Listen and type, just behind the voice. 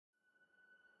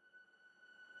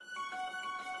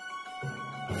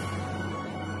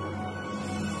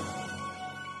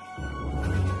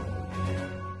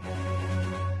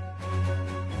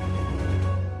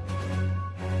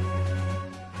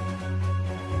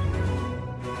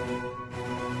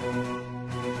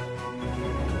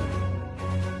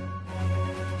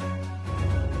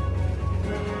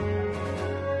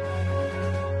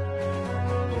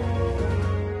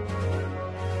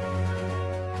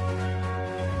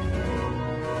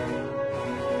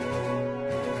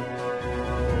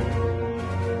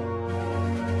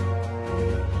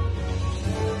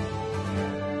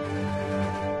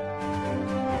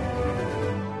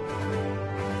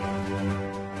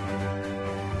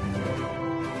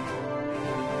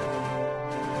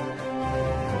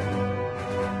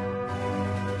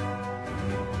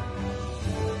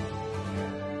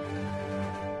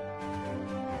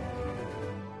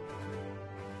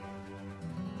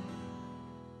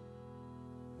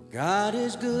God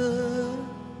is good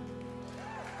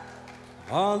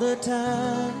all the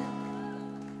time.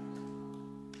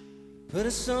 Put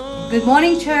a song. Good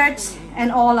morning, church,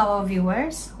 and all our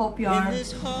viewers. Hope you are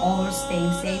all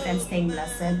staying safe and staying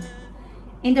blessed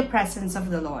in the presence of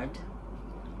the Lord.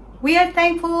 We are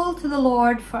thankful to the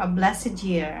Lord for a blessed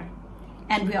year,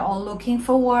 and we are all looking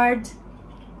forward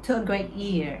to a great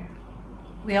year.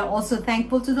 We are also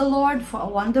thankful to the Lord for a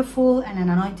wonderful and an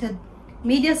anointed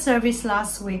media service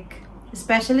last week,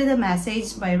 especially the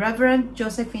message by Reverend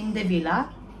Josephine De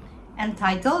Villa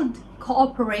entitled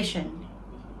Cooperation.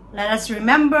 Let us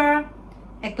remember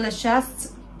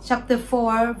Ecclesiastes chapter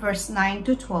 4 verse 9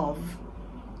 to 12.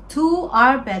 Two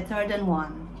are better than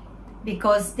one,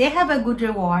 because they have a good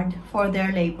reward for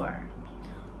their labor.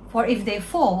 For if they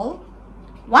fall,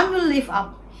 one will lift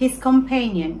up his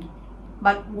companion,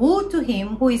 but woe to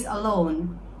him who is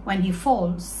alone when he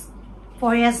falls,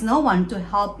 for he has no one to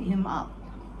help him up.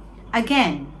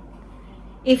 Again,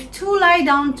 if two lie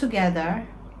down together,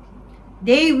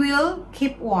 they will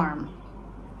keep warm.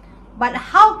 But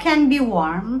how can be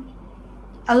warm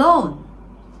alone?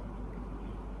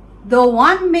 Though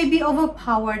one may be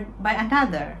overpowered by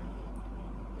another,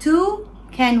 two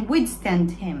can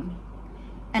withstand him,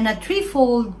 and a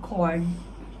threefold cord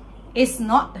is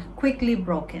not quickly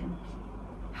broken.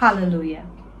 Hallelujah.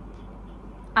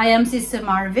 I am Sister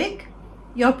Marvick,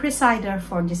 your presider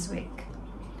for this week.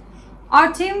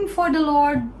 Our theme for the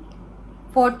Lord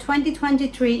for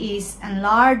 2023 is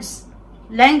enlarge,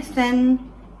 lengthen,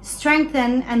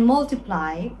 strengthen, and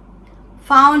multiply,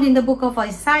 found in the book of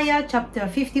Isaiah chapter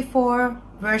 54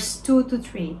 verse 2 to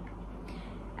 3.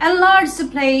 Enlarge the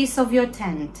place of your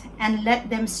tent, and let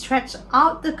them stretch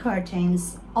out the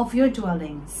curtains of your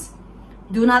dwellings.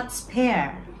 Do not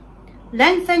spare.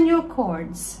 Lengthen your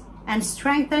cords, and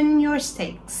strengthen your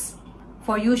stakes,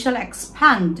 for you shall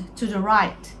expand to the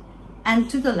right and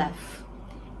to the left,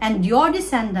 and your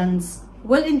descendants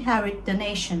will inherit the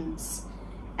nations,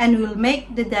 and will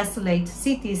make the desolate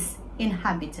cities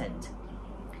inhabited.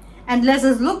 And let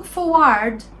us look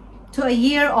forward to a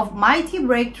year of mighty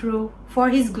breakthrough for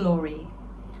His glory.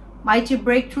 Mighty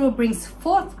breakthrough brings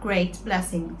forth great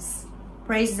blessings.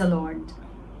 Praise the Lord.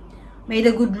 May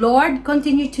the good Lord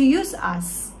continue to use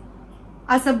us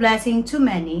as a blessing to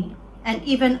many, and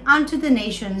even unto the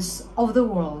nations of the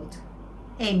world.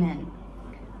 Amen.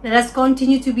 Let us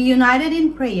continue to be united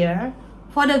in prayer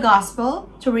for the gospel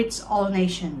to reach all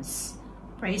nations.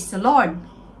 Praise the Lord.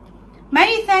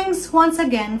 Many thanks once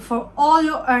again for all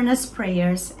your earnest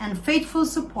prayers and faithful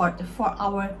support for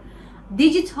our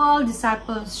digital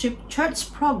discipleship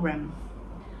church program.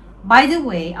 By the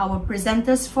way, our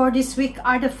presenters for this week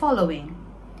are the following.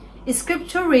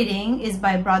 Scripture reading is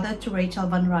by Brother to Rachel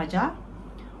Van Raja.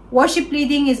 Worship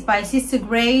leading is by Sister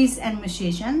Grace and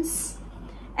musicians.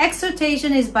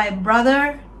 Exhortation is by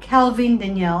Brother Calvin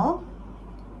Daniel.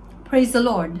 Praise the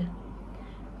Lord.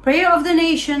 Prayer of the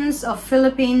Nations of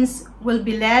Philippines will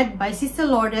be led by Sister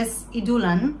Lourdes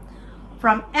Idulan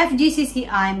from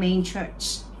FGCCI Main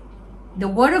Church. The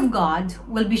Word of God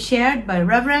will be shared by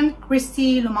Reverend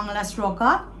Cristy Lumanglas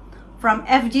Roca from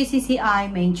FGCCI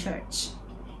Main Church.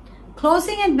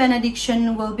 Closing and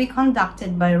benediction will be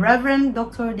conducted by Reverend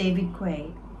Dr. David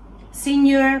Quay,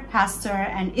 Senior Pastor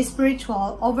and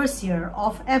Spiritual Overseer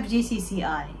of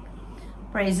FGCCI.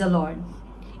 Praise the Lord.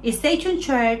 Stay tuned,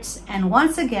 church, and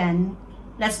once again,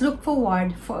 let's look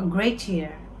forward for a great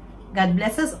year. God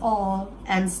bless us all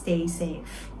and stay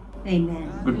safe.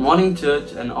 Amen. Good morning,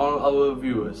 church, and all our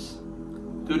viewers.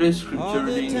 Today's scripture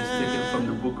reading is taken from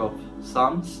the book of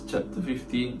Psalms, chapter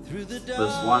 15,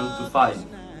 verse 1 to 5.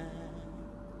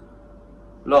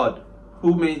 Lord,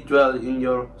 who may dwell in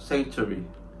your sanctuary?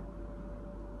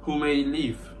 Who may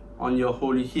live on your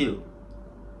holy hill?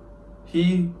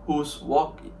 He whose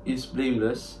walk is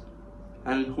blameless,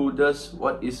 and who does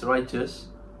what is righteous,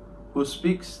 who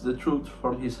speaks the truth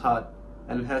from his heart,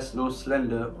 and has no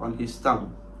slander on his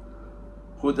tongue,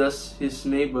 who does his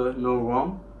neighbor no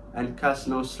wrong, and casts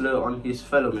no slur on his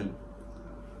fellowman,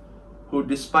 who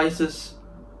despises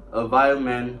a vile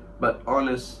man, but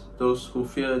honors those who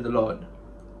fear the Lord,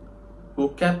 who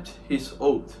kept his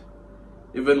oath,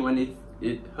 even when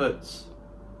it hurts,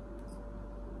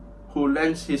 who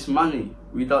lends his money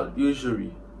without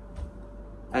usury,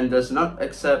 and does not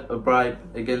accept a bribe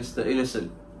against the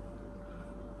innocent.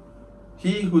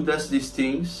 He who does these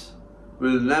things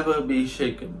will never be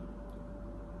shaken.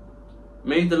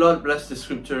 May the Lord bless the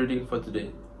scripture reading for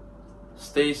today.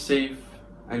 Stay safe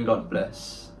and God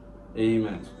bless.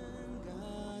 Amen.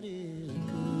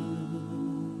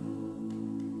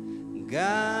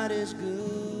 God is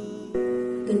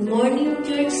good. Good morning,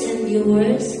 church and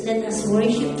viewers. Let us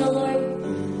worship the Lord,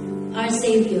 our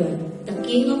Savior, the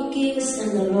King of Kings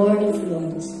and the Lord of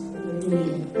Lords.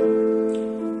 Hallelujah.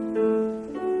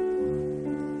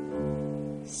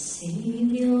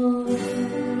 Savior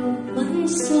of my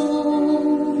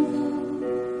soul,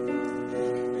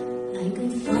 I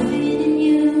confide in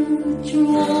you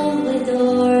through all my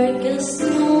darkest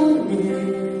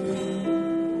moments.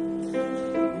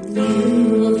 You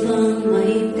have found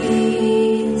my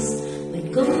peace, my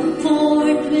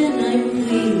comfort when I'm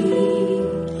weak,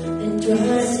 and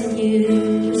trust in you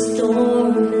through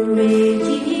storm and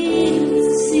raging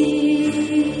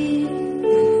sea.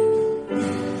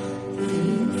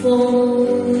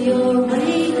 Faithful, you're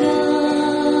my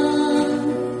God,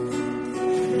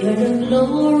 you're the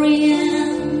glory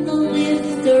and the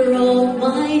lifter of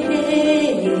my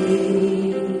head.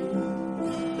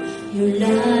 Your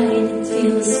light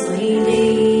fills my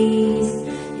days,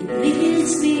 it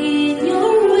leads me in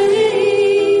your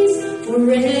ways.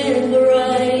 Forever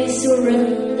I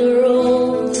surrender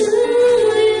all to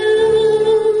you,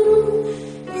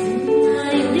 and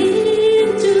I need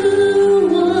to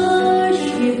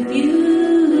worship you.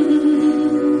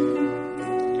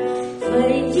 For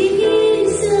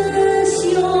Jesus,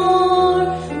 you're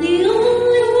the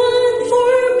only one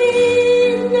for me.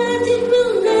 Nothing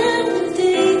will ever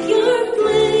take your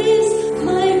place,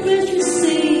 my precious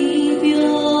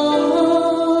Savior.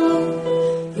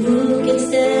 Who can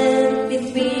stand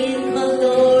between my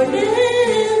Lord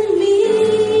and me?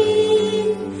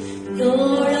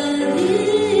 Lord, I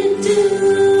live to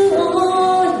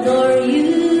honor you,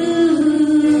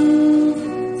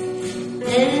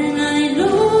 and I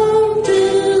long to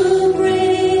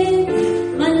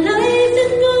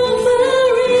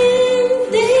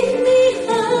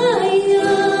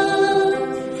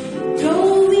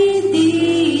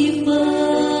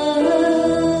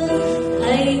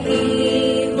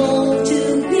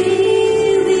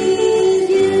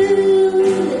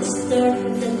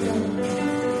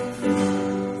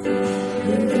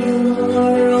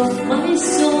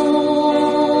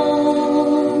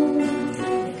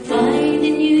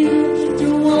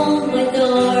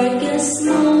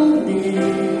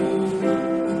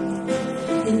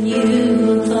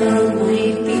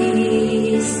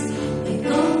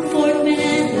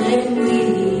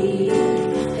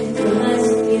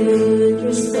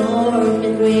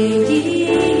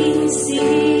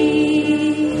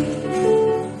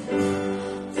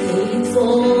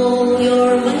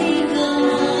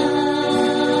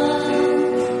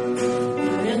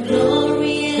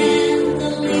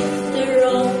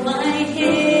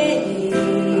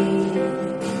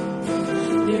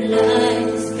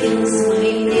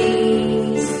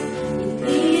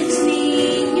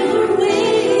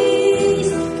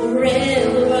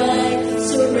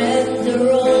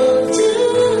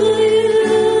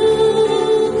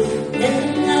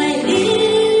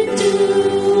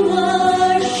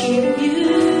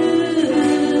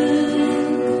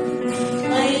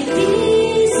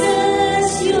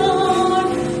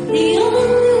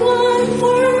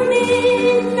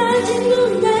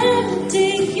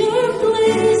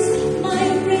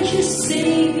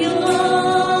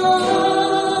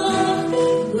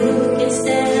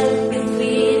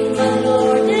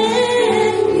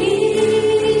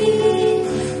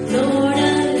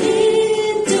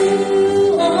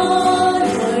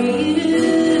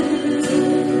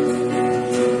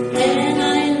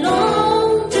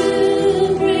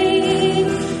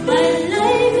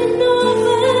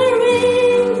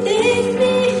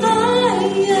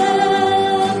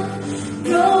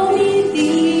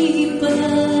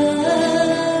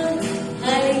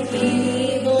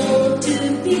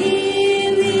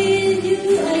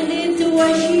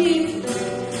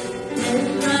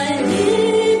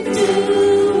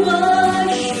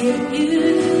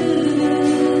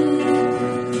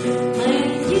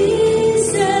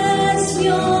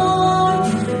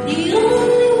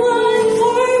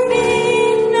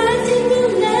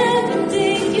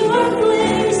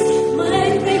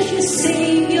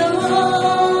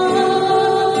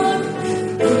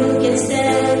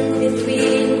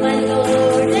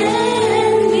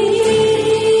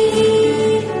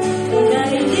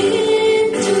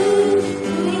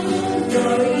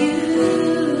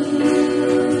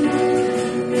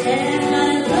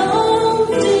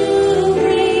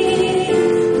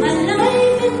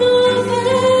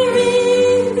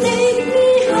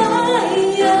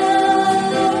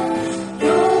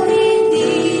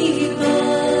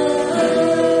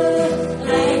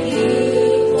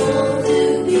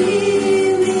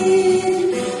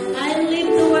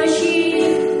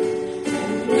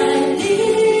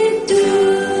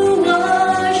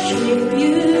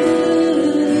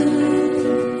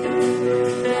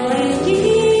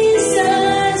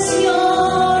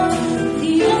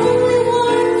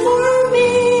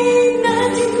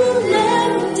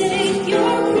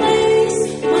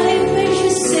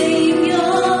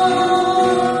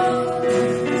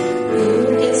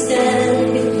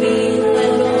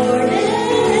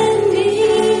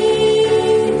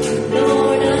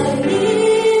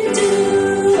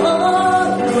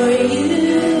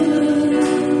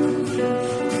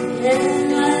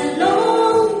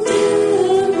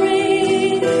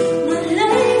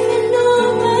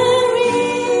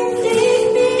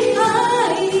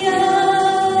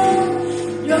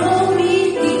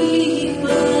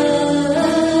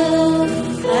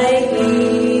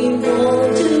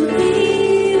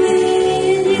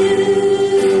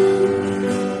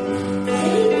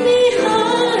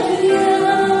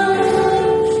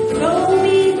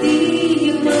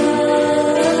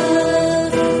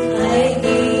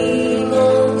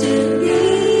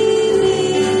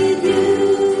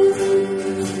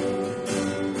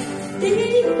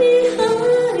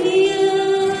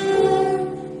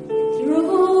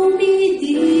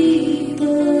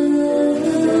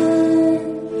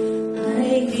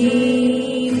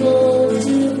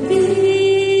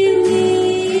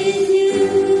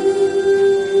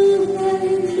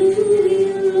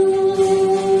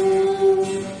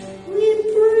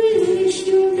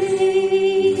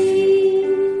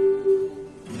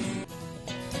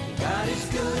is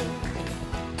good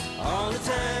all the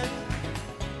time.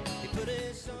 He put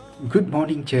his song. Good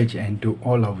morning, church, and to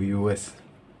all our viewers.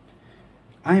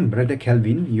 I am Brother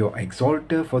Kelvin, your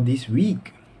exalter for this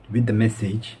week, with the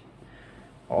message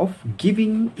of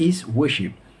giving is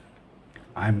worship.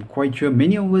 I am quite sure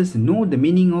many of us know the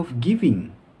meaning of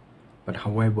giving. But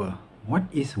however, what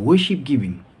is worship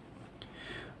giving?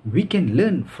 We can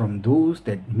learn from those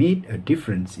that made a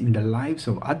difference in the lives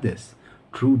of others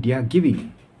through their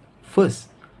giving. First,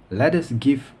 let us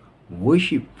give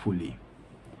worshipfully.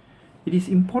 It is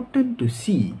important to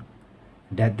see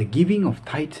that the giving of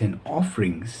tithes and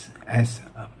offerings as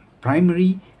a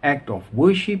primary act of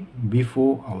worship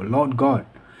before our Lord God.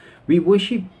 We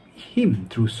worship Him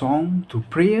through song, through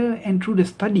prayer, and through the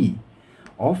study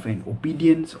of and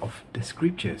obedience of the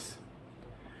Scriptures.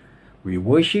 We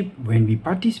worship when we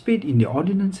participate in the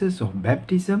ordinances of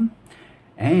baptism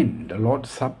and the Lord's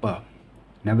Supper.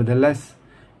 Nevertheless,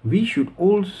 we should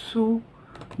also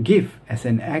give as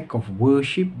an act of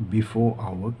worship before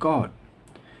our God.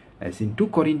 As in 2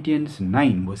 Corinthians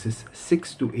 9 verses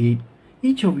 6 to 8,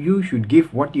 each of you should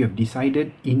give what you have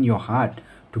decided in your heart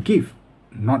to give,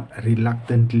 not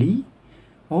reluctantly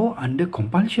or under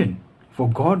compulsion, for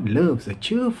God loves a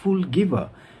cheerful giver.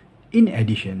 In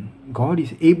addition, God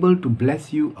is able to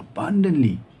bless you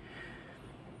abundantly,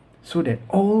 so that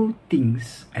all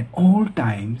things at all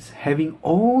times, having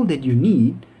all that you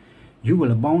need, you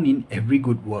will abound in every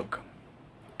good work.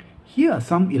 Here are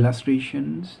some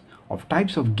illustrations of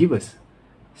types of givers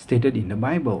stated in the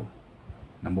Bible.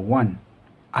 Number 1,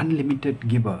 unlimited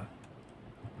giver.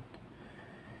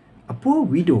 A poor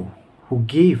widow who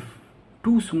gave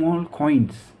 2 small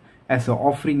coins as an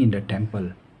offering in the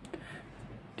temple.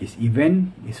 This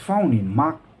event is found in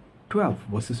Mark 12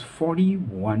 verses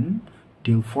 41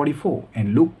 till 44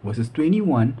 and Luke verses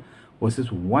 21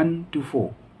 verses 1 to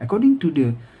 4. According to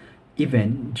the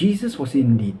event, Jesus was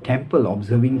in the temple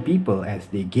observing people as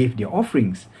they gave their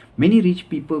offerings. Many rich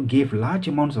people gave large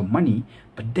amounts of money,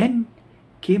 but then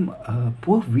came a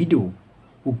poor widow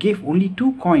who gave only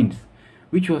 2 coins,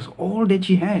 which was all that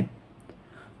she had.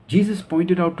 Jesus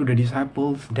pointed out to the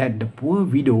disciples that the poor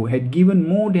widow had given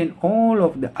more than all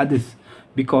of the others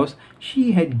because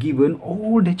she had given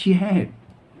all that she had,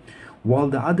 while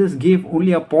the others gave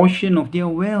only a portion of their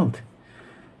wealth.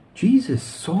 Jesus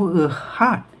saw her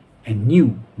heart and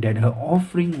knew that her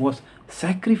offering was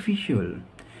sacrificial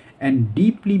and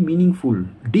deeply meaningful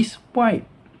despite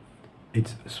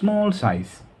its small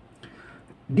size.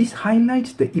 This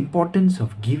highlights the importance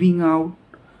of giving out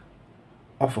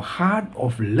of a heart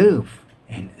of love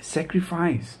and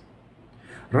sacrifice,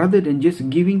 rather than just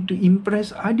giving to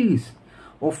impress others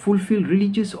or fulfill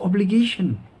religious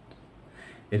obligation.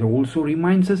 It also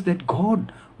reminds us that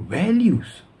God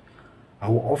values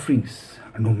our offerings,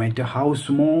 no matter how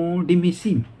small they may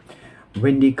seem,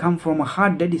 when they come from a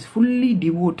heart that is fully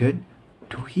devoted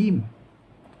to Him.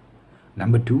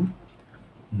 Number 2,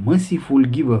 merciful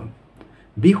giver.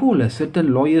 Behold, a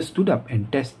certain lawyer stood up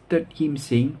and tested Him,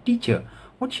 saying, Teacher,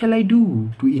 what shall I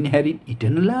do to inherit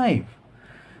eternal life?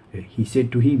 He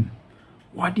said to him,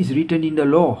 What is written in the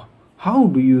law? How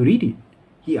do you read it?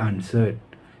 He answered,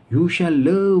 You shall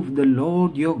love the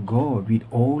Lord your God with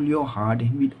all your heart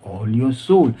and with all your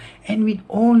soul and with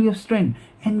all your strength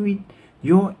and with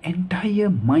your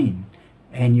entire mind,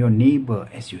 and your neighbor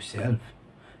as yourself.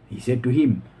 He said to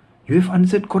him, You have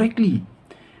answered correctly.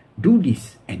 Do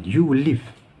this and you will live.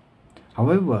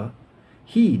 However,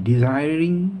 he,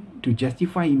 desiring to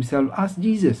justify himself, asked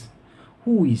Jesus,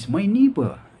 Who is my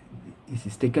neighbor? This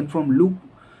is taken from Luke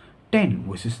 10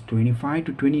 verses 25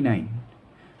 to 29.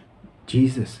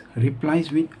 Jesus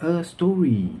replies with a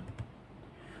story.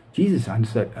 Jesus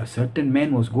answered, A certain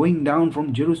man was going down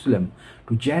from Jerusalem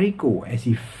to Jericho as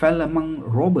he fell among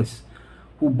robbers,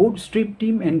 who both stripped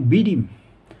him and beat him,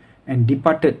 and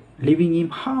departed, leaving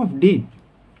him half dead.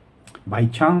 By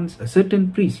chance, a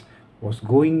certain priest was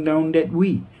going down that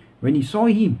way. When he saw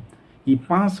him, he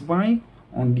passed by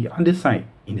on the other side.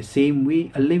 In the same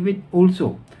way, a Levite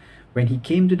also, when he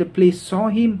came to the place, saw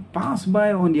him, passed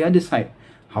by on the other side.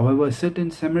 However, a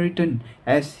certain Samaritan,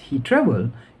 as he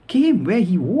traveled, came where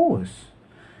he was.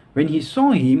 When he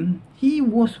saw him, he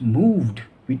was moved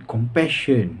with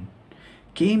compassion,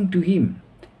 came to him,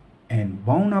 and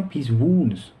bound up his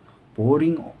wounds,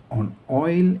 pouring on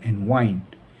oil and wine.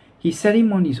 He set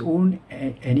him on his own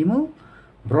animal,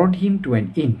 brought him to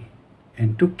an inn,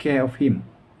 and took care of him.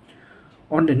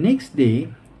 On the next day,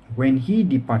 when he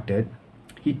departed,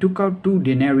 he took out 2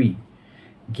 denarii,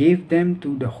 gave them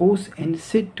to the host, and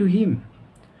said to him,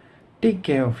 Take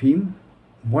care of him.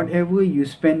 Whatever you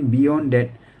spend beyond that,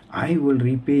 I will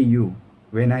repay you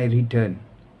when I return.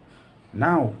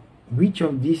 Now, which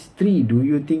of these three do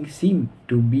you think seemed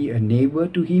to be a neighbor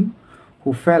to him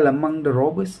who fell among the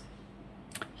robbers?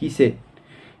 He said,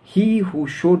 he who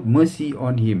showed mercy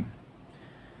on him.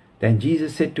 Then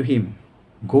Jesus said to him,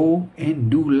 go and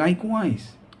do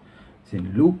likewise. It's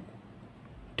in Luke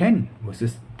 10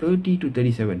 verses 30 to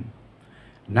 37.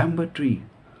 Number 3,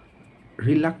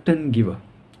 reluctant giver.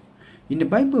 In the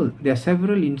Bible, there are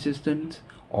several instances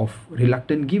of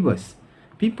reluctant givers.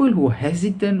 People who are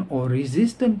hesitant or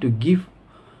resistant to give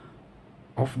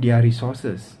of their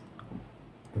resources,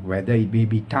 whether it may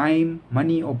be time,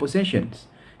 money, or possessions.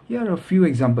 Here are a few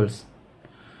examples.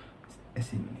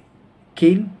 As in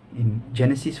Cain in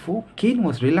Genesis 4, Cain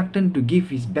was reluctant to give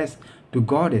his best to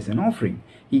God as an offering.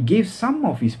 He gave some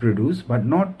of his produce, but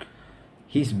not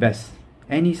his best,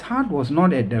 and his heart was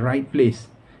not at the right place.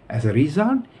 As a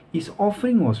result, his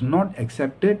offering was not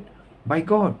accepted by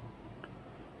God.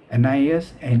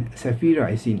 Ananias and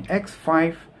Sapphira, as in Acts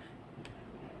 5,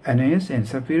 Ananias and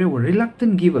Sapphira were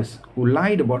reluctant givers who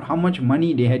lied about how much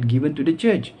money they had given to the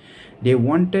church. They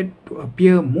wanted to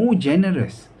appear more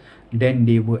generous than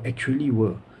they actually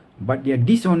were, but their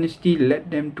dishonesty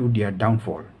led them to their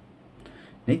downfall.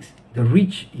 Next, the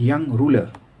rich young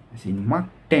ruler, as in Mark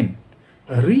 10.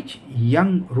 A rich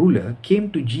young ruler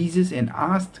came to Jesus and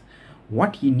asked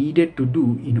what he needed to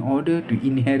do in order to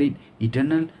inherit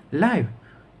eternal life.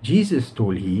 Jesus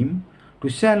told him to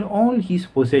sell all his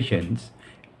possessions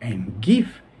and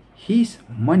give his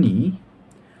money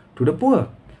to the poor.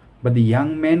 But the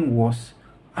young man was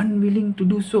unwilling to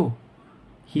do so.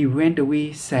 He went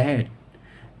away sad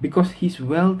because his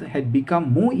wealth had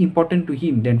become more important to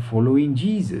him than following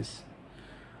Jesus.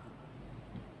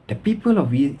 The people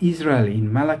of Israel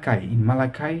in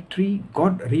Malachi 3,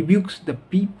 God rebukes the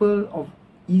people of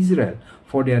Israel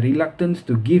for their reluctance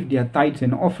to give their tithes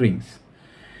and offerings.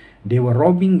 They were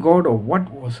robbing God of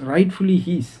what was rightfully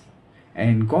his,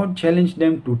 and God challenged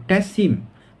them to test him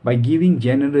by giving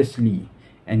generously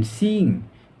and seeing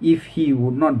if he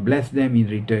would not bless them in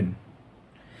return.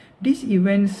 These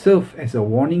events serve as a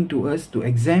warning to us to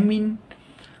examine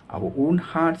our own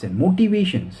hearts and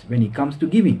motivations when it comes to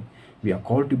giving. We are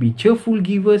called to be cheerful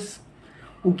givers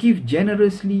who give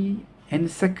generously and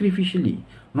sacrificially,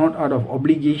 not out of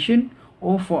obligation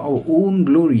or for our own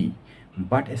glory,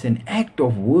 but as an act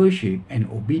of worship and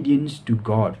obedience to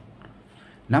God.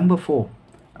 Number 4,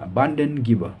 abundant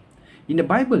giver. In the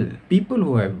Bible, people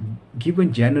who have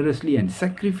given generously and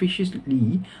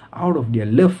sacrificially out of their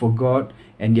love for God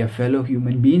and their fellow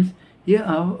human beings, here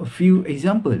are a few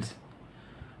examples.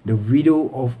 The widow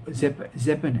of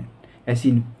Zarephath, as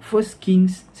in 1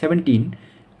 Kings 17,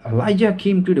 Elijah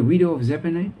came to the widow of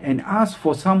Zarephath and asked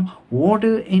for some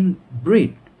water and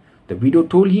bread. The widow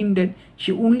told him that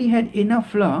she only had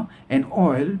enough flour and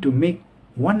oil to make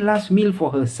one last meal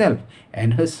for herself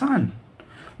and her son.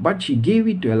 But she gave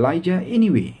it to Elijah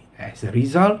anyway. As a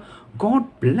result,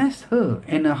 God blessed her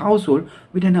and her household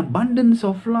with an abundance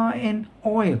of flour and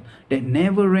oil that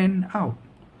never ran out.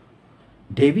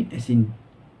 David, as in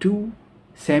 2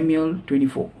 Samuel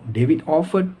 24, David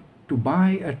offered to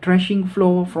buy a threshing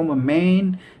floor from a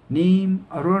man named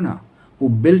Araunah, who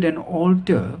built an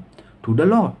altar to the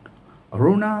Lord.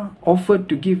 Araunah offered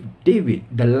to give David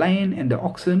the land and the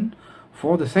oxen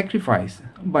for the sacrifice,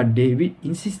 but David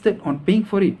insisted on paying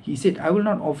for it. He said, I will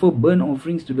not offer burnt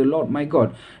offerings to the Lord my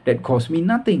God that cost me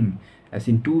nothing, as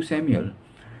in 2 Samuel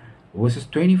verses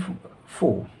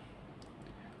 24.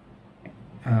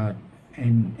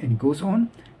 And it goes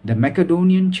on. The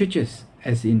Macedonian churches,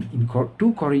 as in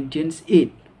 2 Corinthians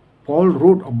 8, Paul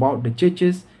wrote about the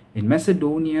churches in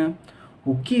Macedonia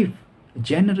who gave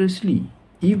generously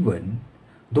even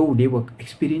though they were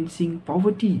experiencing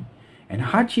poverty and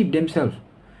hardship themselves.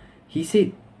 He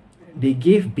said they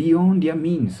gave beyond their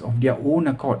means of their own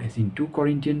accord, as in 2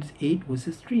 Corinthians 8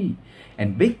 verses 3,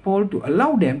 and begged Paul to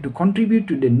allow them to contribute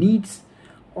to the needs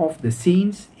of the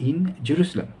saints in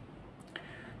Jerusalem.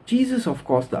 Jesus, of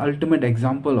course, the ultimate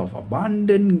example of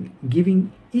abundant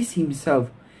giving, is himself.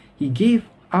 He gave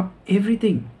up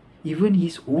everything, even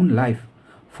his own life,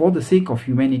 for the sake of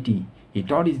humanity. He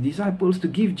taught his disciples to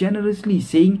give generously,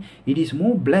 saying it is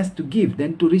more blessed to give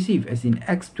than to receive, as in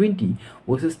Acts 20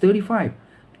 verses 35.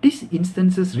 These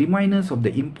instances remind us of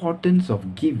the importance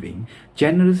of giving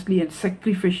generously and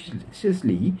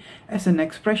sacrificiously as an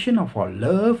expression of our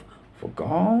love for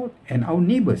God and our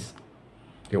neighbors.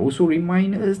 They also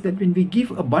remind us that when we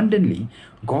give abundantly,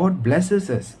 God blesses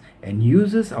us and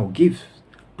uses our gifts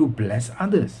to bless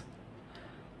others.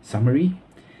 Summary: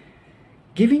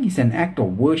 giving is an act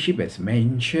of worship as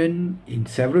mentioned in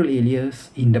several areas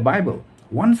in the Bible.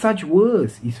 One such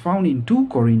verse is found in 2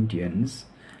 Corinthians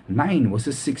 9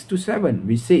 verses 6 to 7,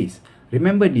 which says,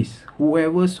 "Remember this,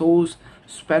 whoever sows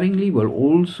sparingly will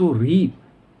also reap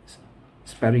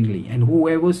sparingly, and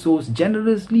whoever sows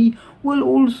generously will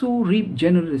also reap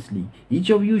generously. Each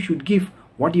of you should give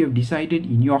what you have decided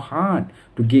in your heart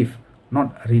to give,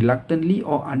 not reluctantly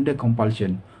or under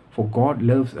compulsion, for God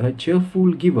loves a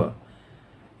cheerful giver."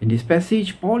 In this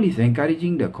passage, Paul is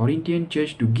encouraging the Corinthian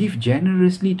church to give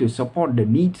generously to support the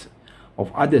needs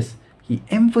of others. He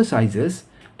emphasizes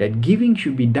that giving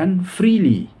should be done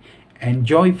freely and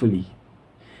joyfully,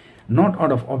 not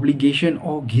out of obligation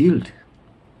or guilt.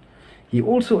 He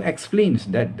also explains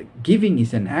that giving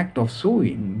is an act of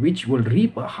sowing which will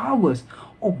reap a harvest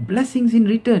of blessings in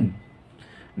return.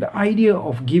 The idea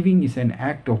of giving is an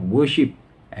act of worship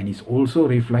and is also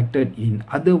reflected in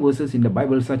other verses in the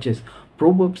Bible, such as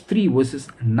Proverbs 3 verses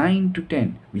 9 to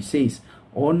 10, which says,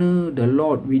 "Honor the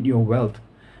Lord with your wealth,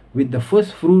 with the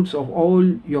first fruits of all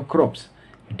your crops.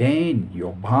 Then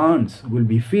your barns will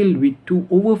be filled with to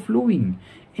overflowing,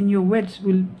 and your vats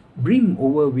will brim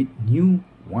over with new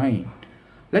wine."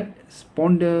 Let's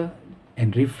ponder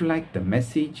and reflect the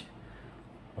message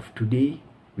of today,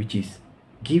 which is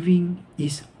giving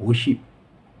is worship.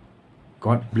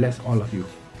 God bless all of you.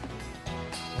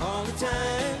 All the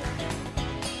time,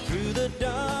 through the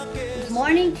darkest. Good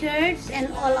morning, church, and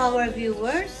all our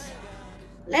viewers.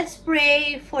 Let's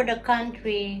pray for the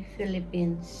country,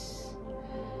 Philippines.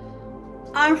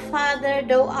 Our Father,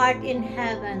 thou art in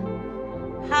heaven,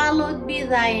 hallowed be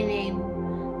thy name.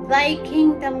 Thy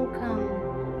kingdom come,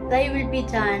 thy will be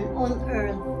done on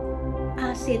earth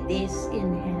as it is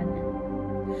in heaven.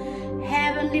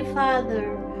 Heavenly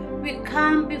Father, we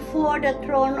come before the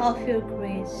throne of your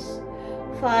grace.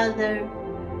 Father,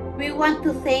 we want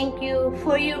to thank you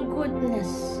for your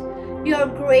goodness, your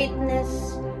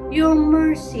greatness, your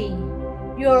mercy,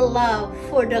 your love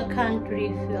for the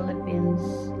country Philippines.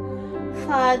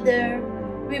 Father,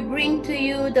 we bring to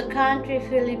you the country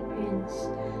Philippines.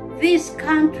 This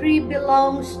country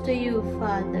belongs to you,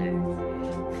 Father,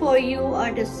 for you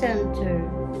are the center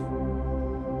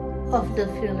of the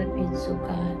Philippines, O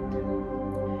God.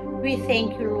 We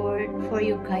thank you, Lord, for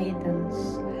your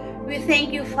guidance. We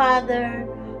thank you, Father,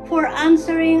 for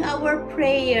answering our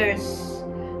prayers.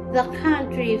 The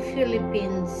country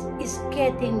Philippines is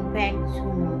getting back to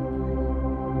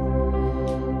normal.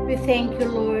 We thank you,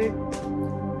 Lord,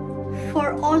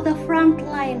 for all the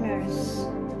frontliners,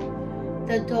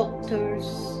 the doctors,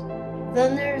 the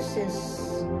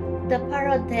nurses, the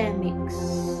paramedics,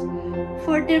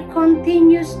 for their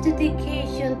continuous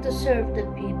dedication to serve the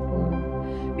people.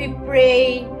 We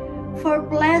pray for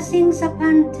blessings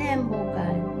upon them, O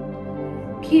God.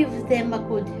 Give them a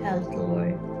good health,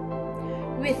 Lord.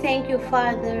 We thank you,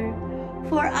 Father,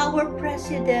 for our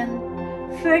President,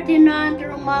 Ferdinand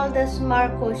Romualdez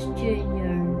Marcos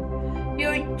Jr.,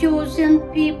 your chosen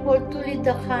people to lead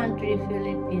the country,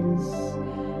 Philippines.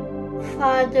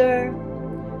 Father,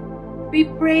 we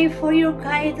pray for your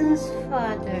guidance,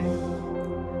 Father.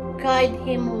 Guide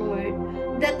him, Lord,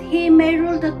 that he may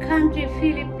rule the country,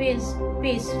 Philippines,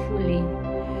 peacefully.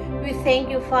 We thank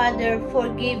you, Father, for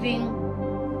giving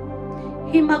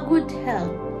him a good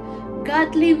health,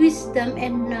 godly wisdom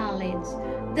and knowledge,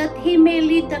 that he may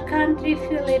lead the country,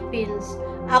 Philippines,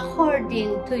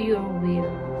 according to your will.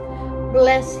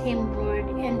 Bless him, Lord,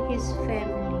 and his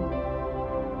family.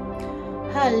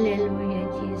 Hallelujah,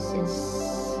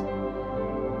 Jesus.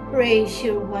 Praise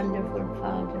your wonderful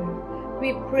Father.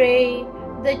 We pray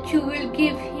that you will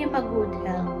give him a good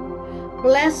health.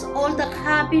 Bless all the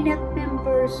cabinet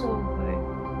members, O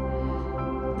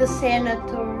Lord, the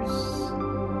senators,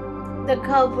 the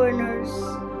governors,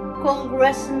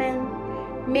 congressmen,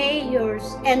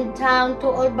 mayors, and down to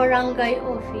all barangay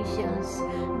officials,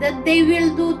 that they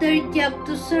will do their job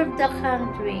to serve the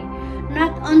country,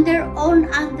 not on their own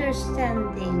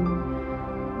understanding,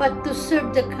 but to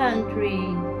serve the country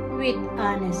with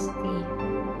honesty.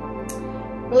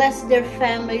 Bless their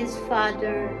families,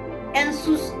 Father, and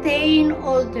sustain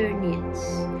all their needs.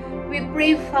 We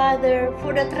pray, Father,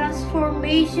 for the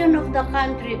transformation of the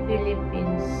country,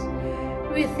 Philippines.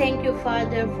 We thank you,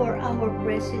 Father, for our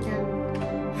President,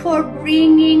 for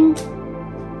bringing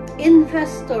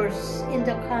investors in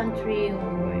the country,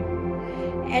 Lord.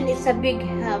 And it's a big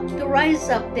help to rise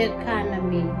up the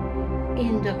economy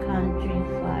in the country,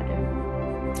 Father.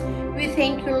 We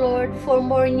thank you, Lord, for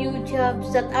more new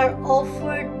jobs that are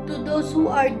offered to those who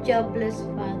are jobless,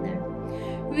 Father.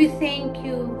 We thank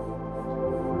you.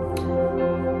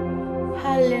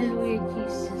 Hallelujah,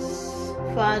 Jesus.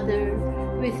 Father,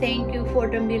 we thank you for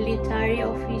the military,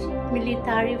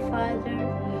 Father,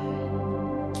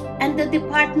 and the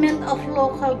Department of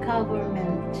Local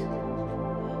Government,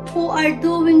 who are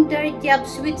doing their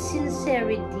jobs with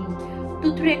sincerity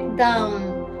to track down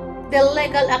the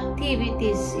legal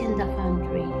activities in the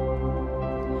country.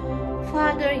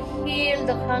 Father, heal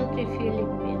the country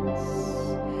Philippines.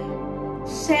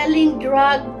 Selling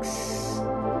drugs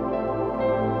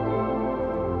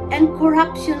and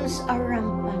corruptions are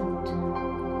rampant.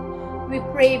 We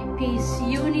pray peace,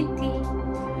 unity,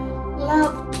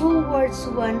 love towards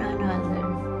one another.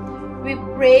 We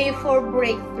pray for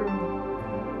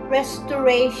breakthrough,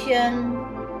 restoration,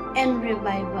 and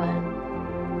revival.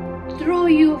 Through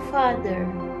you, Father,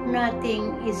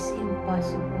 nothing is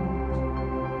impossible.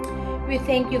 We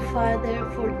thank you, Father,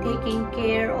 for taking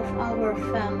care of our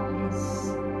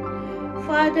families.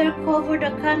 Father, cover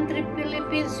the country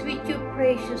Philippines with your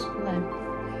precious blood.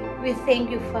 We thank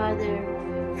you, Father,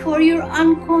 for your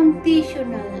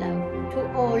unconditional love to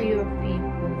all your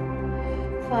people.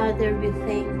 Father, we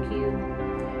thank you.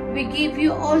 We give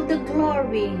you all the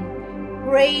glory,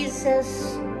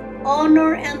 praises,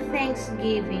 honor, and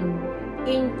thanksgiving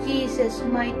in Jesus'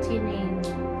 mighty name,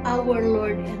 our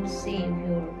Lord and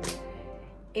Savior.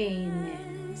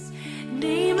 Amen.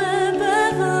 Name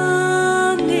above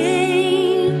all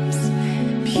names,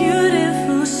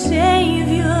 beautiful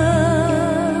Savior,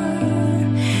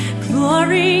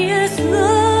 glorious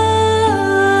Lord,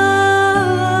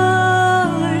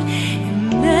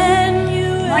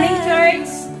 Emmanuel. Morning, church,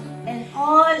 and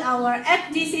all our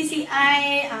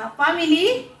FGCCI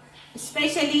family,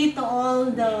 especially to all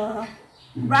the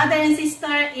brother and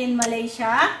sister in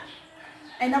Malaysia,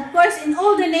 and of course in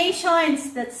all the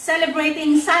nations that's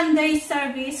celebrating Sunday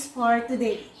service for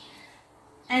today.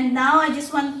 And now I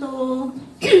just want to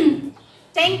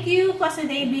thank you, Pastor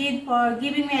David, for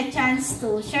giving me a chance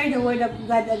to share the Word of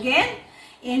God again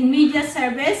in media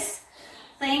service.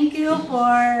 Thank you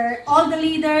for all the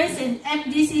leaders in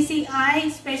FGCCI,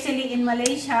 especially in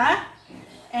Malaysia.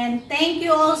 And thank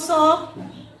you also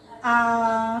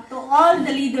to all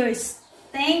the leaders.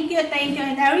 Thank you,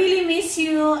 and I really miss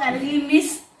you. I really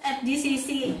miss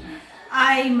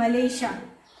FGCCI Malaysia.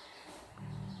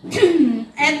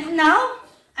 And now,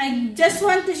 I just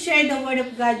want to share the Word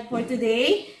of God for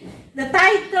today. The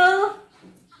title,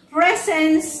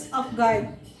 Presence of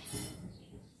God.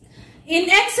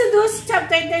 In Exodus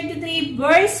chapter 33,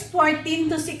 verse 14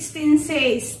 to 16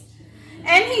 says,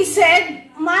 "And he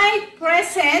said, my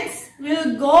presence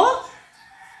will go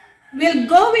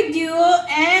with you,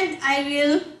 and I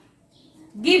will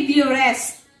give you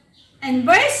rest." And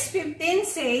verse 15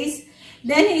 says,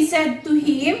 "Then he said to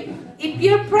him, if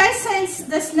your presence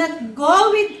does not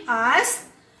go with us,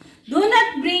 do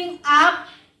not bring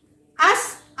us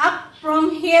up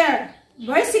from here."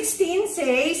 Verse 16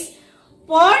 says,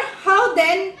 "For how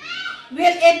then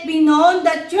will it be known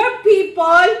that your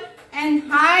people and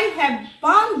I have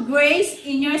found grace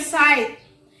in your sight,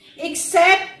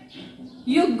 except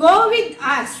you go with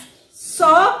us?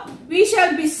 So we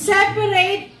shall be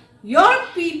separate, your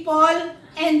people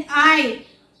and I,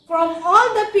 from all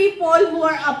the people who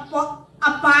are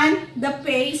upon the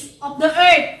face of the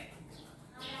earth."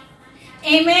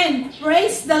 Amen.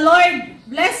 Praise the Lord.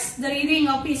 Bless the reading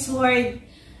of His Word.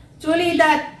 Truly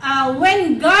that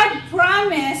when God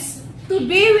promised to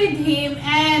be with Him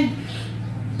and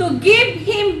to give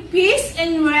Him peace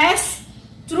and rest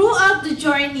throughout the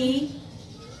journey,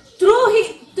 through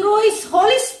His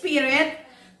Holy Spirit,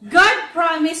 God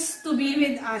promised to be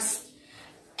with us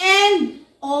and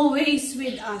always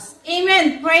with us.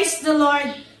 Amen. Praise the Lord.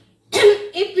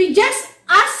 If we just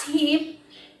ask Him,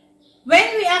 when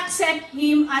we accept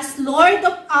Him as Lord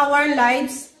of our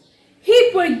lives,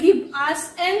 He forgives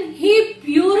us and He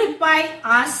purifies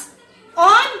us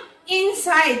on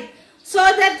inside, so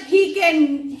that He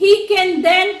can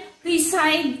then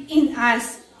reside in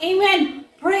us. Amen.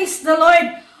 Praise the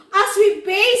Lord. As we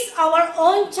face our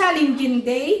own challenging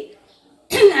day,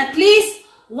 at least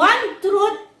one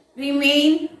truth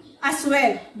remains as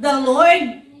well. The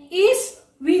Lord is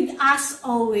with us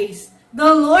always.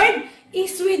 The Lord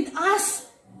is with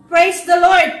us. Praise the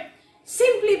Lord.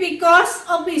 Simply because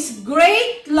of His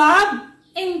great love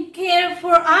and care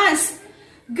for us,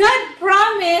 God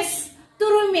promised to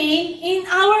remain in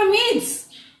our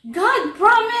midst. God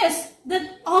promised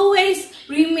that always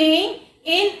remain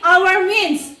in our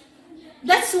midst.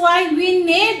 That's why we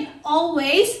need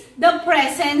always the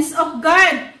presence of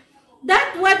God.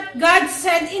 That's what God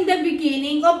said in the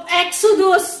beginning of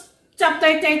Exodus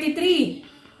chapter 33.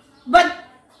 But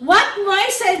what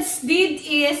Moses did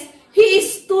is, he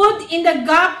stood in the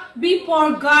gap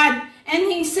before God and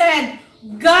he said,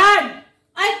 "God,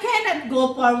 I cannot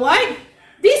go forward.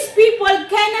 These people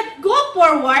cannot go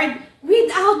forward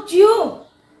without you.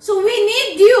 So we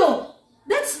need you.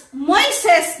 That's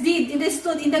Moses did. He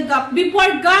stood in the gap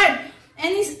before God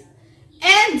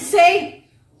and say,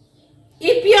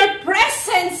 if your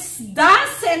presence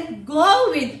doesn't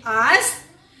go with us,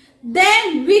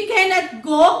 then we cannot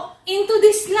go into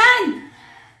this land.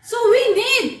 So we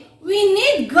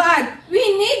need God. We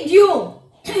need you.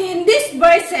 In these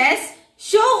verses,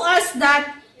 show us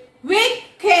that we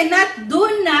cannot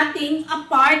do nothing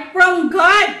apart from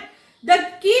God.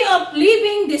 The key of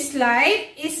living this life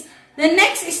is, the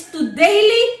next is to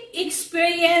daily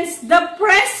experience the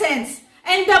presence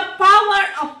and the power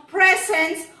of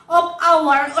presence of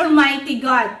our Almighty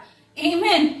God.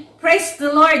 Amen. Praise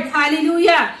the Lord.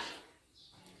 Hallelujah.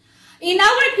 In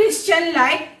our Christian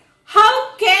life,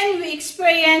 how can we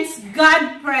experience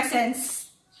God's presence?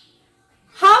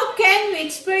 How can we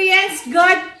experience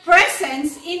God's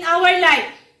presence in our life?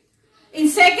 In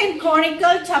 2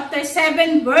 Chronicles chapter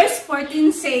 7 verse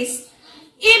 14 says,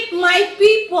 if my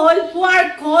people who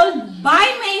are called by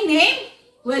my name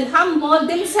will humble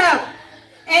themselves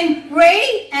and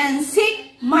pray and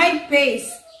seek my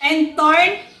face and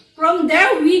turn from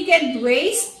their wicked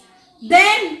ways,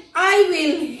 then I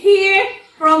will hear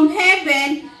from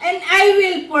heaven and I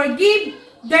will forgive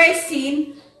their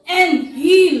sin and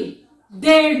heal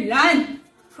their land.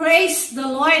 Praise the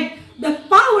Lord. The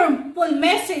powerful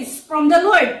message from the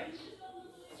Lord.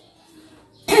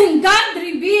 God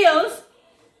reveals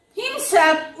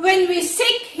Himself when we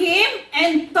seek Him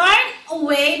and turn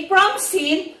away from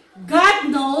sin. God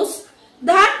knows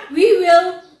that we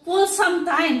will fall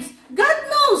sometimes. God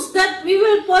knows that we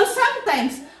will fall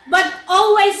sometimes. But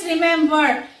always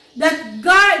remember that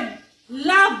God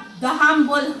loves the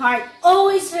humble heart.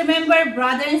 Always remember,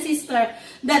 brother and sister,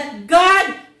 that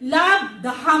God loves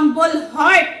the humble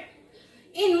heart.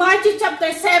 In Matthew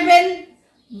chapter 7,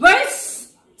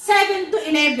 verse 7 to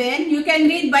 11, you can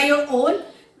read by your own.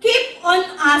 Keep on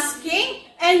asking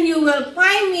and you will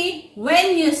find me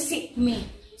when you seek me.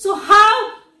 So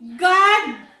how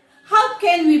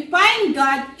can we find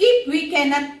God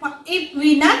if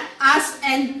we not ask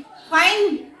and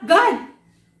find God?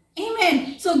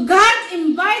 Amen. So God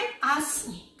invite us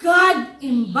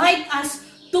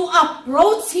to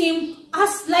approach Him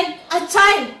as like a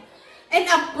child and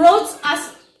approach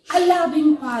as a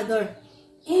loving Father.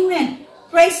 Amen.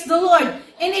 Praise the Lord.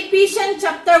 In Ephesians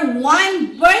chapter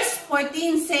 1 verse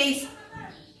 14 says,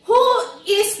 who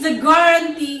is the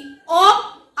guarantee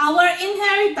of our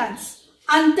inheritance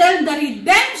until the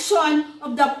redemption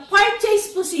of the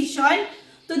purchased possession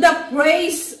to the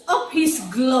praise of His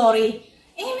glory.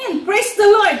 Amen. Praise the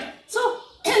Lord. So,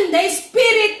 the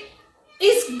Spirit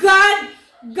is God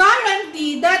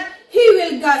guarantee that He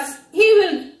will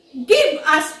give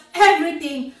us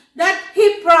everything that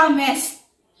He promised.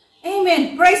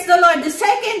 Amen. Praise the Lord. The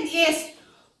second is,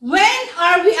 when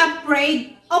are we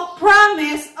afraid of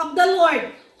promise of the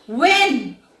Lord?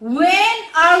 When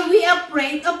are we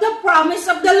afraid of the promise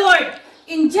of the Lord?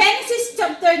 In Genesis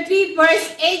chapter 3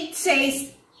 verse 8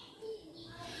 says,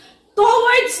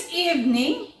 towards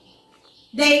evening,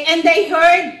 they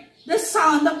heard the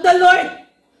sound of the Lord,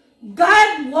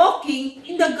 God walking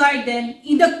in the garden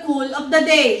in the cool of the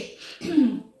day.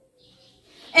 And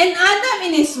Adam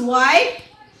and his wife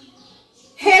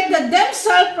hid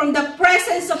themselves from the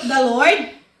presence of the Lord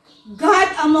God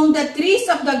among the trees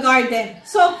of the garden.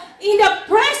 So, in the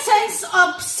presence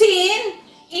of sin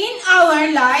in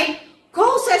our life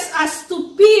causes us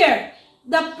to fear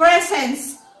the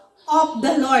presence of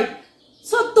the Lord.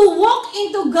 So, to walk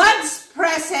into God's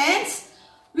presence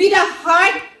with a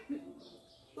heart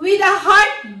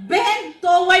bent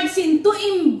towards sin, to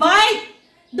invite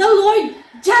the Lord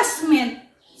judgment.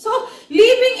 So,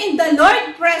 living in the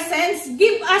Lord's presence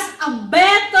gives us a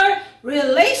better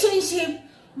relationship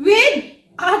with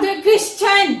other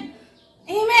Christians.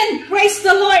 Amen. Praise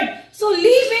the Lord. So,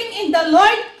 living in the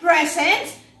Lord's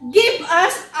presence gives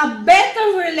us a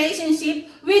better relationship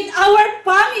with our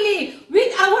family,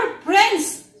 with our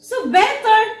friends. So,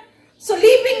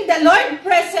 living the Lord's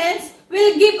presence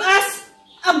will give us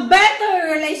a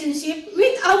better relationship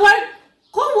with our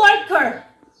co-worker,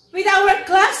 with our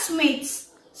classmates.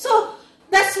 So,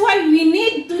 that's why we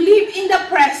need to live in the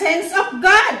presence of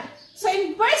God. So,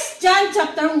 in 1 John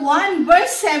chapter 1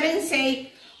 verse 7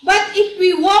 say, but if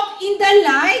we walk in the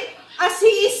light, as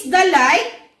He is the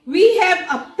light, we have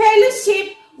a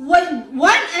fellowship with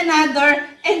one another,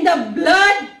 and the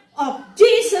blood of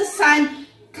Jesus' Son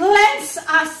cleanse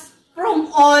us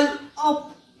from all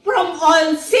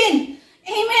sin.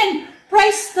 Amen.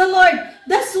 Praise the Lord.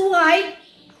 That's why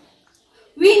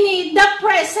we need the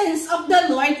presence of the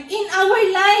Lord in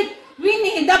our life. We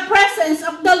need the presence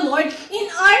of the Lord in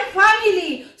our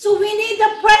family. So we need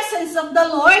the presence of the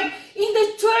Lord in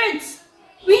the church.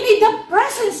 We need the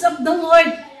presence of the Lord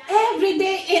every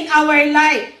day in our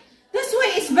life. That's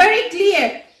why it's very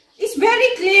clear. It's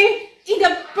very clear in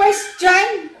the 1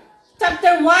 John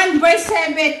chapter 1 verse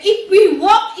 7. If we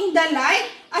walk in the light,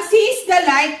 as He is the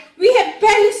light, we have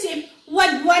fellowship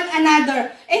with one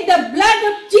another. And the blood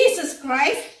of Jesus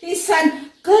Christ, His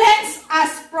Son, cleanse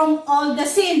us from all the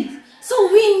sins.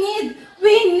 So we need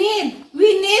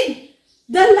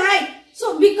the light.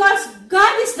 So because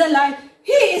God is the light,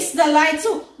 He is the light.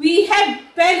 So we have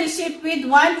fellowship with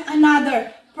one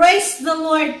another. Praise the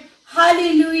Lord.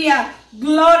 Hallelujah.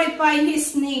 Glorify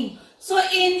His name. So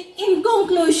in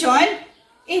conclusion,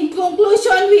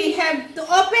 we have to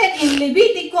open in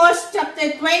Leviticus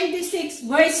chapter 26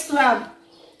 verse 12.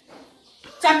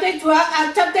 Chapter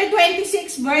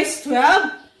 26 verse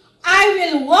 12. I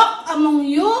will walk among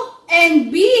you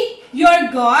and be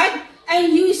your God,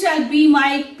 and you shall be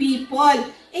my people.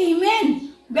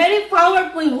 Amen. Very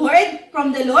powerful word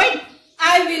from the Lord.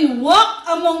 I will walk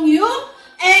among you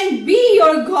and be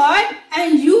your God,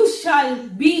 and you shall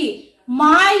be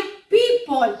my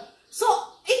people. So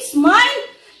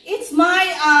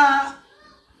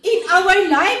in our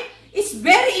life, it's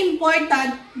very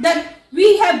important that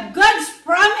we have God's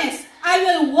promise. I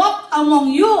will walk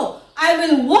among you. I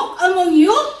will walk among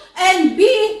you and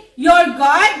be your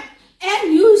God,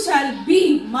 and you shall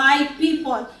be my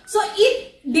people. So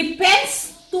it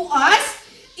depends to us.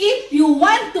 If you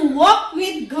want to walk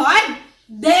with God,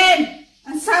 then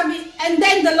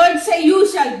the Lord say, you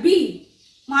shall be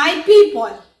my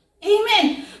people.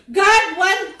 Amen. God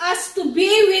wants us to be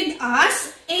with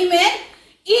us. Amen.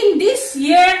 In this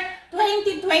year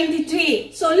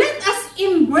 2023. So let us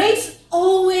embrace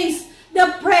always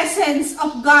the presence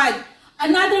of God.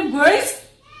 Another verse,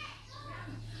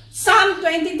 Psalm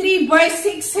 23 verse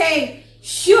 6 say,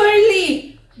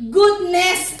 surely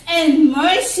goodness and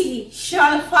mercy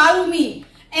shall follow me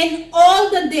and all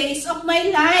the days of my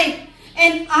life,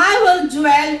 and I will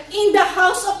dwell in the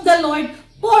house of the Lord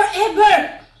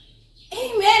forever.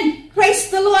 Amen.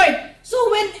 Praise the Lord. So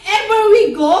whenever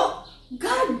we go,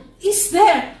 God is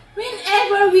there.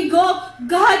 Whenever we go,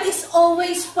 God is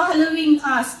always following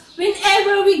us.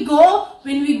 Whenever we go,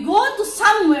 when we go to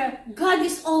somewhere, God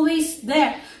is always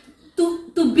there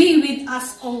to be with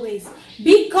us always.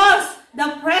 Because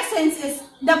the presence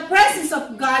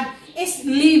of God is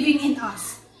living in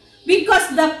us. Because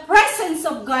the presence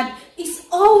of God is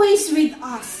always with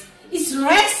us. It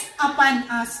rests upon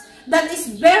us. That is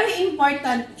very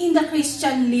important in the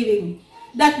Christian living.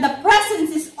 That the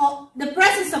presence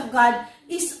of God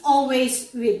is always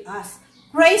with us.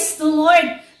 Praise the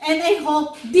Lord. And I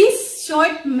hope this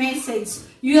short message,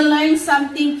 you learn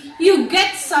something, you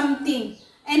get something.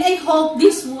 And I hope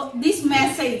this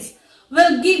message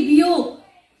will give you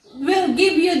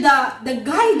the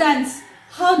guidance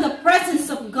how the presence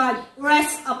of God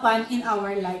rests upon in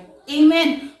our life.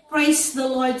 Amen. Praise the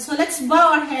Lord. So let's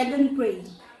bow our head and pray.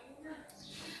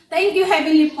 Thank you,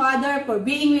 Heavenly Father, for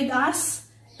being with us.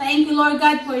 Thank you, Lord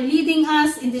God, for leading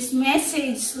us in this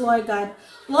message, Lord God.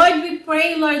 Lord, we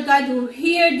pray, Lord God, who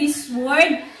hear this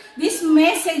word, this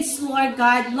message, Lord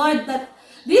God, Lord, that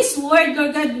this word,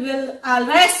 Lord God, will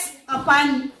rest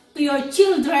upon to your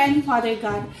children, Father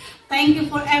God. Thank you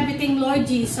for everything, Lord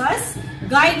Jesus.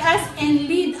 Guide us and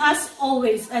lead us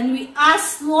always. And we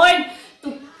ask, Lord,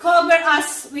 to cover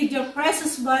us with your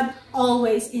precious blood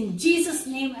always. In Jesus'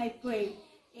 name I pray.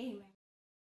 Amen.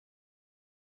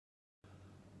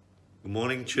 Good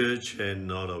morning, church,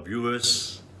 and all our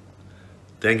viewers.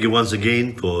 Thank you once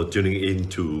again for tuning in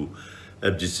to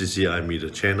FGCCI Media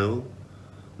Channel.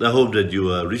 I hope that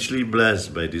you are richly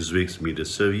blessed by this week's media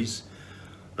service.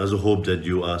 I also hope that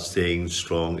you are staying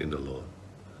strong in the Lord.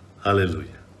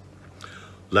 Hallelujah.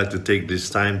 I'd like to take this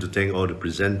time to thank all the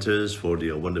presenters for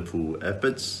their wonderful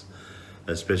efforts,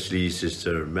 especially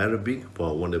Sister Marabik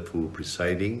for wonderful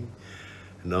presiding,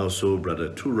 and also Brother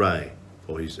Turai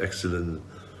for his excellent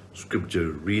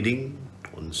scripture reading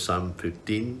on Psalm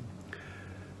 15,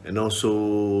 and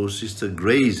also Sister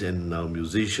Grace and our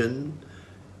musician,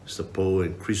 Mr. Paul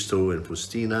and Christo and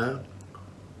Faustina,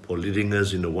 for leading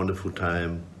us in a wonderful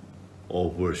time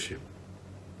of worship.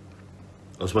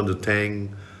 I also want to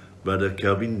thank Brother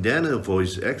Kelvin Danner for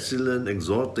his excellent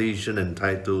exhortation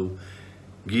entitled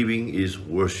Giving is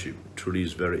Worship. Truly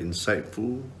is very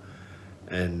insightful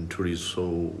and truly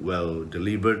so well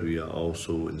delivered. We are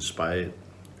also inspired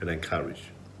and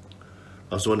encouraged.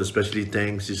 I also want to especially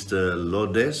thank Sister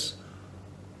Lourdes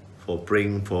for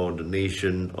praying for the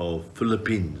nation of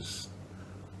Philippines.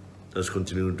 Let's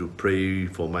continue to pray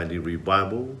for mighty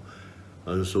revival,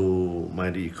 also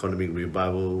mighty economic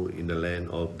revival in the land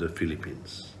of the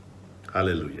Philippines.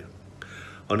 Hallelujah.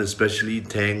 I want to especially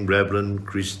thank Reverend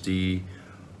Cristy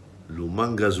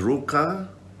Lumanglas Roca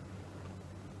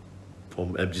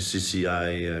from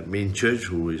FGCCI main church,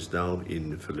 who is down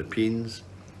in the Philippines,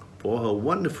 for her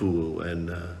wonderful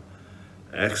and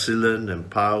excellent and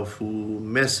powerful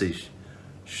message,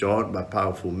 short but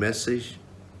powerful message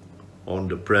on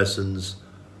the presence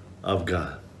of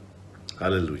God.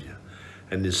 Hallelujah.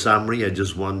 And in summary, I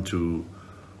just want to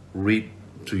read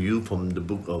to you from the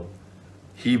book of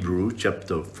Hebrews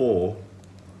chapter 4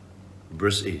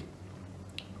 verse 8.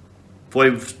 For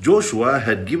if Joshua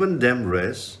had given them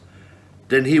rest,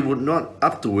 then he would not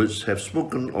afterwards have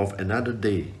spoken of another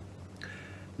day.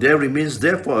 There remains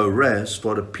therefore a rest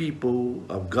for the people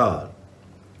of God.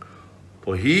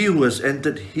 For he who has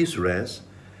entered his rest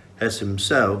has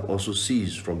himself also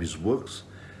ceased from his works,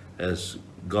 as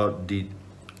God did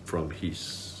from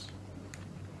his.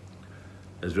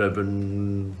 As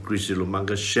Reverend Cristy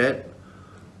Lumanglas shared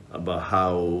about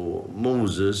how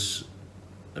Moses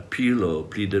appealed or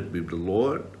pleaded with the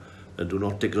Lord, and do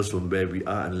not take us from where we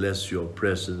are unless your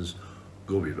presence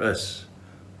go with us.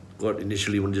 God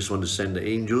initially just wanted to send the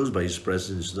angels, but his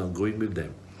presence is not going with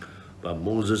them. But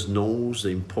Moses knows the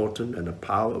importance and the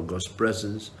power of God's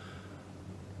presence.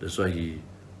 That's why he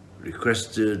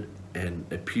requested and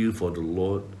appealed for the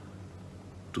Lord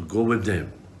to go with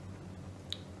them.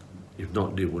 If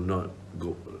not, they would not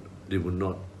go. They would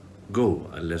not go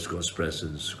unless God's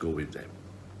presence go with them.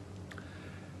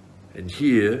 And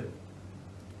here,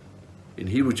 in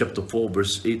Hebrews chapter 4,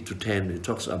 verse 8 to 10, it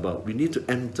talks about we need to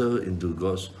enter into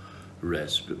God's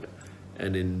rest.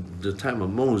 And in the time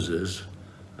of Moses,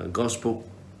 God spoke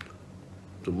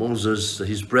to Moses that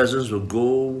his presence will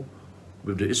go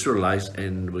with the Israelites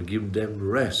and will give them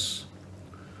rest.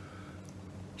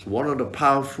 So one of the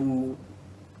powerful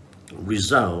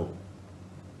results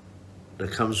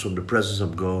that comes from the presence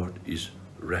of God is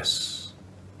rest.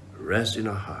 Rest in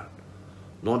our heart.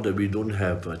 Not that we don't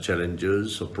have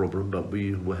challenges or problems, but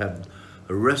we will have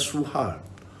a restful heart.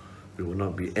 We will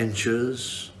not be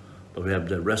anxious, but we have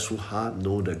that restful heart,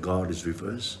 know that God is with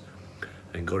us,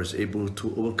 and God is able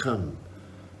to overcome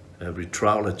every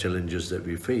trial and challenges that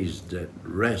we face. That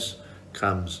rest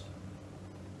comes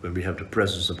when we have the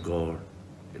presence of God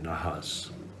in our hearts.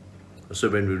 So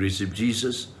when we receive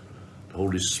Jesus, the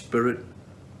Holy Spirit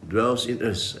dwells in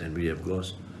us, and we have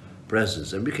God's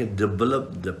presence, and we can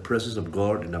develop the presence of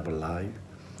God in our life.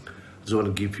 So I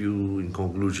want to give you, in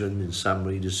conclusion, in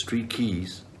summary, these 3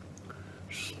 keys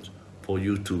for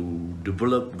you to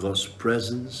develop God's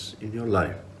presence in your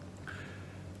life,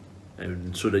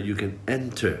 and so that you can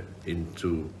enter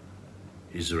into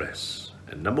his rest.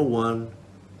 And number 1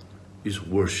 is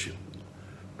worship.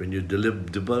 When you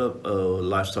develop a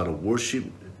lifestyle of worship,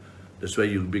 that's where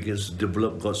you begin to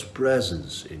develop God's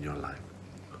presence in your life.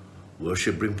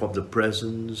 Worship brings forth the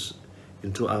presence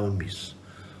into our midst.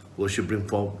 Worship brings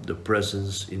forth the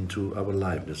presence into our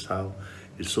life. That's how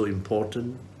it's so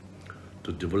important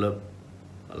to develop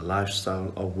a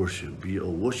lifestyle of worship. Be a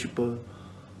worshiper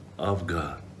of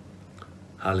God.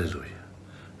 Hallelujah.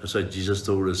 That's why Jesus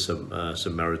told a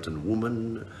Samaritan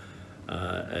woman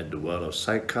at the well of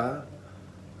Sychar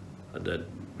that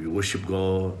we worship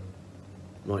God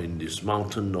not in this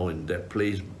mountain nor in that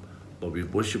place, but we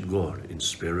worship God in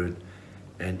spirit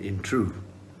and in truth.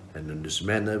 And in this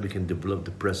manner, we can develop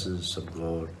the presence of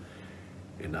God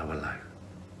in our life.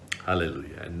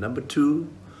 Hallelujah. And number two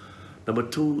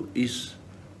is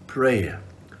prayer.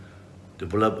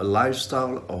 Develop a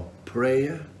lifestyle of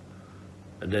prayer,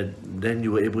 and then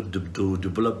you are able to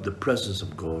develop the presence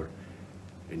of God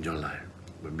in your life.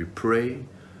 When we pray,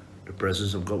 the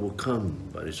presence of God will come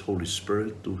by his Holy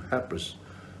Spirit to help us,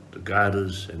 to guide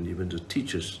us, and even to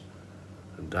teach us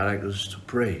and direct us to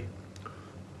pray.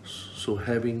 So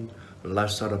having a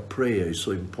lifestyle of prayer is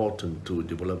so important to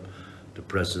develop the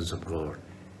presence of God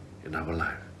in our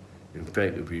life. In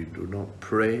fact, if we do not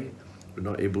pray, we're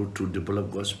not able to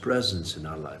develop God's presence in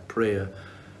our life. Prayer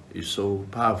is so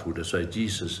powerful. That's why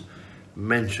Jesus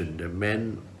mentioned that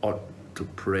men ought to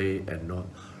pray and not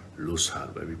lose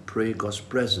heart. When we pray, God's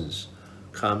presence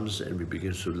comes, and we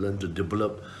begin to learn to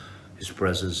develop his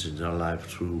presence in our life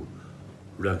through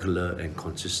regular and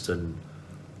consistent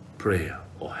prayer,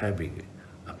 or having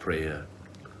a prayer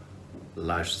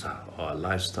lifestyle, or a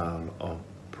lifestyle of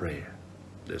prayer.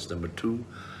 That's number two.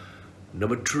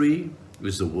 Number three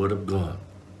is the Word of God.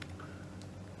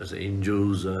 As the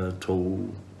angels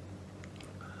told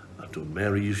to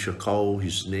Mary, you shall call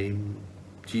his name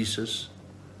Jesus,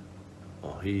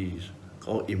 or he's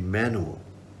called Emmanuel,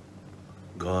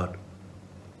 God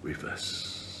with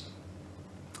us.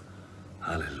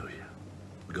 Hallelujah.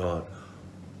 God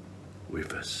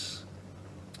with us.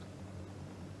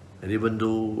 And even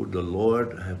though the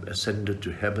Lord have ascended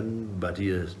to heaven, but He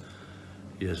has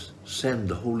sent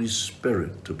the Holy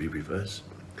Spirit to be with us.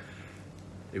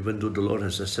 Even though the Lord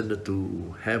has ascended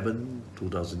to heaven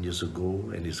 2,000 years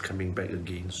ago and is coming back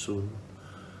again soon,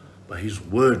 but His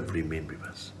Word remains with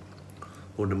us.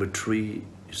 Number 3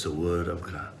 is the Word of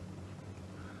God.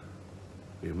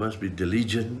 We must be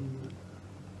diligent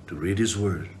to read His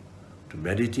Word, to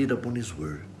meditate upon His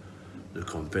Word, to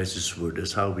confess His Word.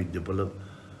 That's how we develop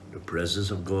the presence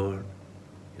of God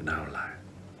in our life.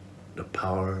 The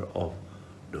power of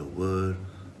the Word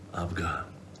of God.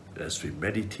 As we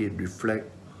meditate, reflect,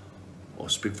 or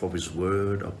speak from His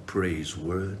Word, or pray His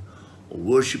Word, or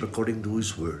worship according to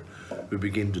His Word, we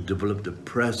begin to develop the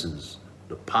presence,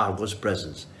 the power of God's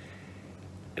presence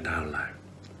in our life.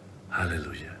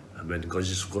 Hallelujah. And when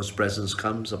God's presence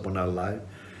comes upon our life,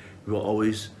 we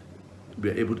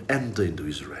are able to enter into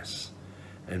His rest.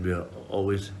 And we will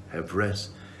always have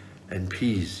rest and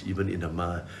peace, even in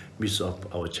the midst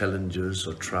of our challenges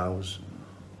or trials,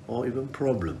 or even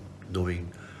problems,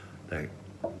 knowing that,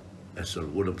 as the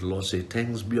word of the Lord says,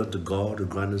 thanks be unto God who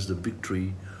grant us the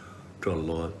victory through our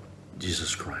Lord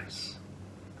Jesus Christ.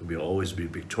 And we will always be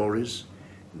victorious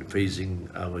in facing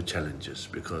our challenges,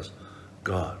 because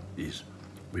God is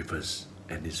with us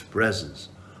and His presence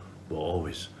will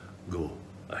always go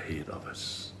ahead of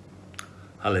us.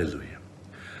 Hallelujah.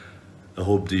 I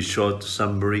hope this short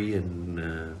summary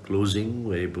and closing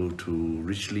were able to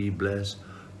richly bless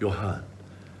your heart.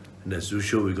 And as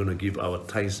usual, we're going to give our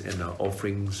tithes and our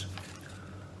offerings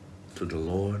to the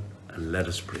Lord, and let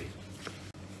us pray.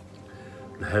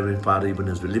 The Heavenly Father, even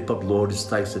as we lift up, Lord, His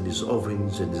tithes and His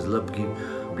offerings and His love gift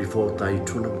before Thy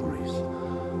throne of grace,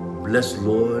 bless,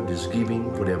 Lord, this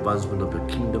giving for the advancement of Your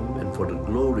kingdom and for the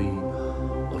glory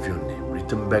of Your name.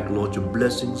 Return back, Lord, Your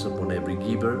blessings upon every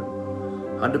giver,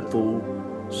 100-fold,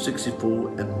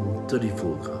 60-fold, and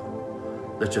 30-fold, God.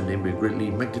 Let Your name be greatly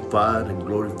magnified and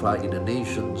glorified in the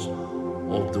nations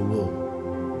of the world.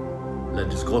 Let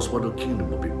this gospel of the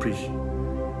kingdom be preached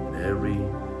in every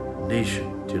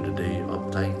nation till the day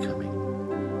of Thy coming.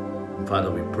 And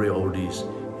Father, we pray all this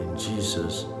in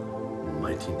Jesus'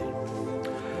 mighty name.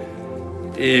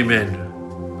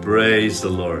 Amen. Praise the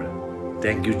Lord.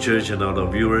 Thank you, church, and all the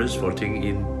viewers for tuning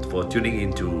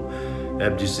into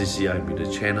FGCCI Media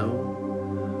channel.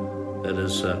 Let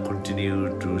us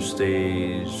continue to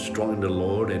stay strong in the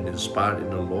Lord and inspired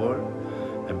in the Lord.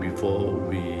 And before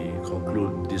we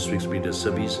conclude this week's media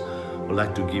service, I would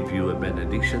like to give you a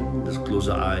benediction. Let's close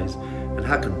our eyes and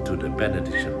hearken to the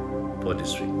benediction for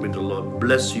this week. May the Lord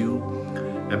bless you,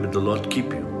 and may the Lord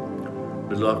keep you.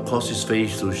 May the Lord cause His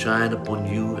face to shine upon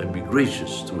you and be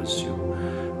gracious towards you.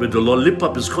 May the Lord lift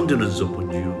up His countenance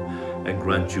upon you and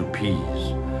grant you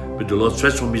peace. May the Lord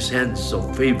stretch from His hands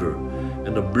of favor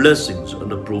and the blessings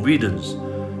and the providence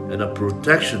and the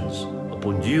protections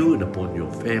upon you and upon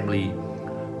your family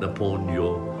and upon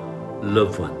your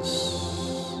loved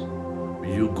ones.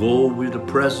 May you go with the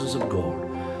presence of God,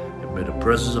 and may the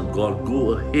presence of God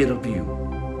go ahead of you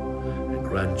and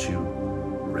grant you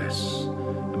rest.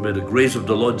 And may the grace of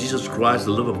the Lord Jesus Christ,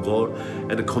 the love of God,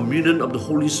 and the communion of the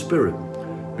Holy Spirit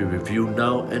be with you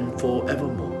now and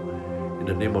forevermore. In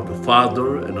the name of the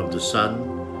Father, and of the Son,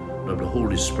 and of the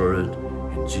Holy Spirit,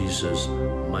 in Jesus'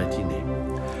 mighty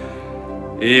name.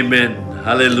 Amen.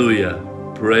 Hallelujah.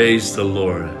 Praise the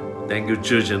Lord. Thank you,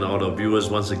 church, and all the viewers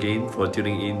once again for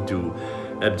tuning in to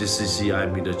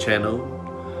FGCCI Media channel.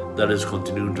 Let us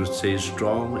continue to stay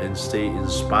strong and stay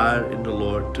inspired in the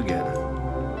Lord together.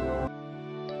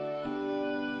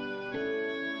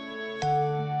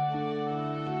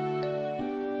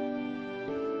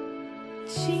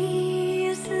 Jesus.